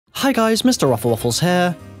Hi guys, MrRoflWaffles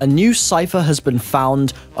here. A new cipher has been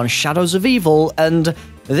found on Shadows of Evil, and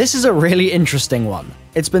this is a really interesting one.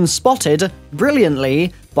 It's been spotted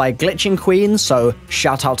brilliantly by Glitching Queen, so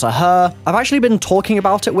shout out to her. I've actually been talking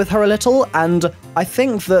about it with her a little, and I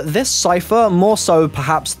think that this cipher, more so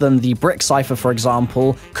perhaps than the brick cipher for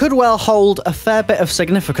example, could well hold a fair bit of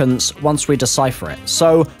significance once we decipher it.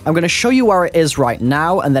 So I'm going to show you where it is right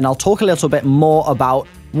now, and then I'll talk a little bit more about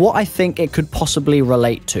what I think it could possibly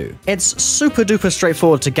relate to. It's super duper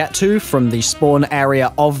straightforward to get to from the spawn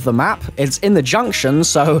area of the map. It's in the junction,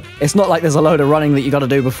 so it's not like there's a load of running that you gotta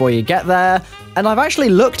do before you get there. And I've actually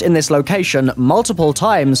looked in this location multiple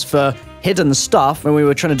times for hidden stuff when we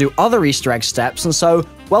were trying to do other Easter egg steps, and so,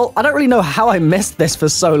 well, I don't really know how I missed this for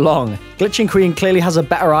so long. Glitching Queen clearly has a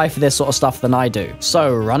better eye for this sort of stuff than I do.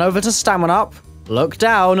 So run over to Stamina Up, look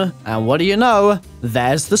down, and what do you know?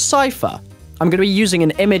 There's the cipher. I'm going to be using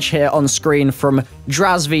an image here on screen from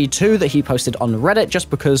DrazV2 that he posted on Reddit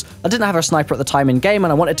just because I didn't have a sniper at the time in game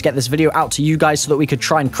and I wanted to get this video out to you guys so that we could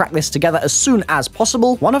try and crack this together as soon as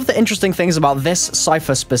possible. One of the interesting things about this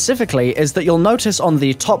cipher specifically is that you'll notice on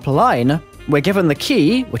the top line, we're given the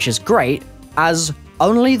key, which is great, as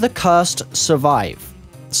only the cursed survive.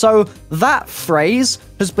 So that phrase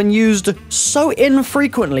has been used so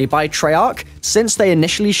infrequently by Treyarch since they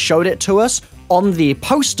initially showed it to us on the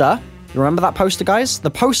poster. Remember that poster, guys?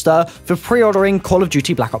 The poster for pre-ordering Call of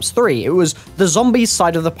Duty Black Ops 3. It was the zombies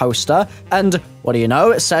side of the poster, and what do you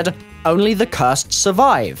know? It said, only the cursed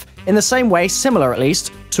survive. In the same way, similar at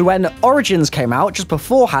least, to when Origins came out just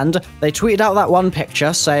beforehand, they tweeted out that one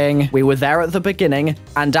picture saying, we were there at the beginning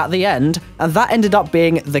and at the end, and that ended up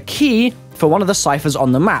being the key for one of the ciphers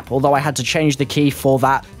on the map, although I had to change the key for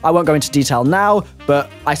that. I won't go into detail now,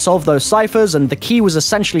 but I solved those ciphers, and the key was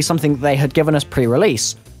essentially something they had given us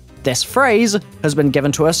pre-release. This phrase has been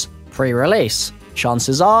given to us pre-release.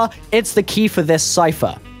 Chances are, it's the key for this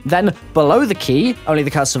cipher. Then, below the key, only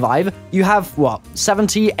the cursed survive, you have, what,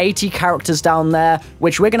 70, 80 characters down there,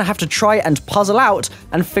 which we're gonna have to try and puzzle out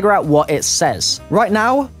and figure out what it says. Right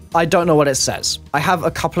now, I don't know what it says. I have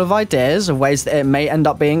a couple of ideas of ways that it may end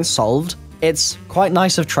up being solved. It's quite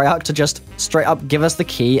nice of Treyarch to just straight up give us the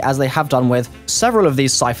key, as they have done with several of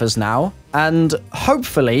these ciphers now, and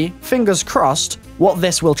hopefully, fingers crossed, what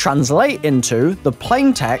this will translate into, the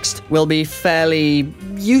plain text, will be fairly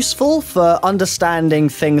useful for understanding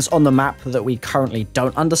things on the map that we currently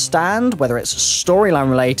don't understand, whether it's storyline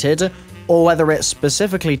related, or whether it's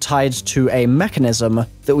specifically tied to a mechanism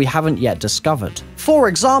that we haven't yet discovered. For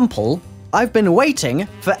example, I've been waiting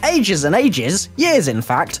for ages and ages, years in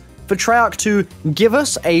fact, for Treyarch to give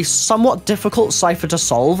us a somewhat difficult cipher to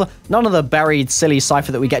solve. None of the buried, silly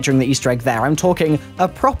cipher that we get during the Easter egg there. I'm talking a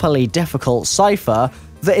properly difficult cipher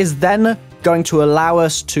that is then going to allow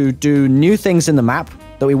us to do new things in the map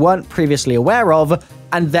that we weren't previously aware of,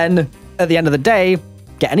 and then, at the end of the day,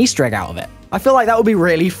 get an Easter egg out of it. I feel like that would be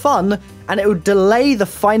really fun, and it would delay the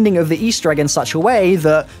finding of the Easter egg in such a way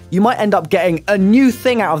that you might end up getting a new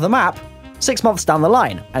thing out of the map 6 months down the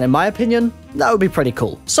line, and in my opinion, that would be pretty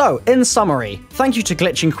cool. So, in summary, thank you to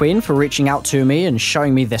Glitching Queen for reaching out to me and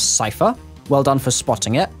showing me this cipher. Well done for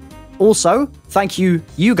spotting it. Also, thank you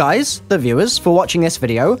guys, the viewers, for watching this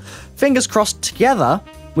video. Fingers crossed together,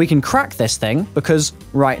 we can crack this thing, because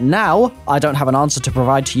right now, I don't have an answer to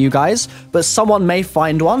provide to you guys, but someone may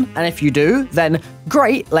find one, and if you do, then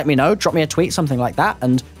great, let me know, drop me a tweet, something like that,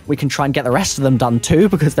 and we can try and get the rest of them done too,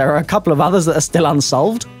 because there are a couple of others that are still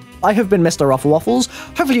unsolved. I have been MrRoflWaffles.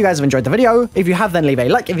 Hopefully you guys have enjoyed the video. If you have, then leave a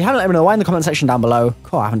like. If you haven't, let me know why in the comment section down below.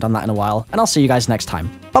 Cool, I haven't done that in a while. And I'll see you guys next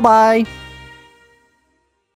time. Bye-bye!